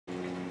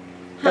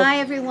Hi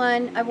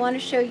everyone, I want to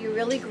show you a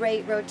really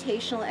great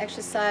rotational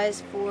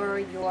exercise for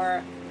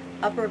your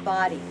upper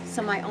body.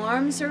 So my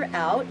arms are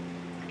out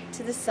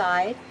to the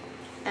side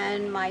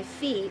and my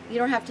feet, you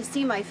don't have to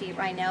see my feet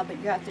right now, but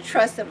you have to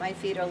trust that my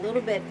feet are a little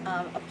bit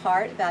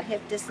apart, about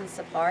hip distance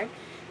apart.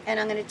 And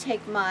I'm going to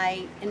take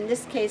my, in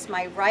this case,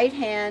 my right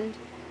hand,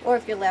 or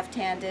if you're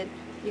left-handed,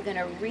 you're going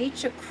to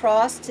reach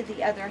across to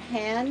the other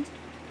hand,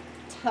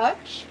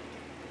 touch,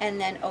 and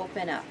then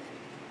open up.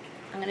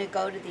 I'm going to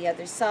go to the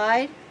other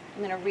side.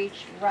 I'm going to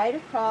reach right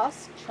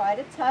across, try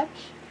to touch,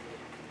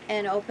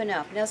 and open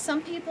up. Now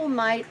some people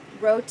might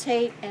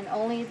rotate and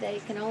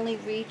they can only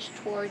reach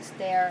towards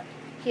their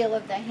heel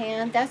of the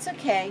hand. That's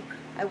okay.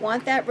 I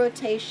want that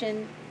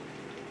rotation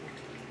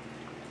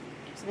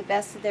to the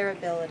best of their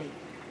ability.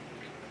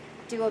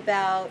 Do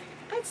about,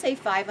 I'd say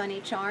 5 on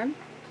each arm.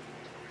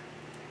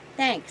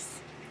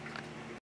 Thanks.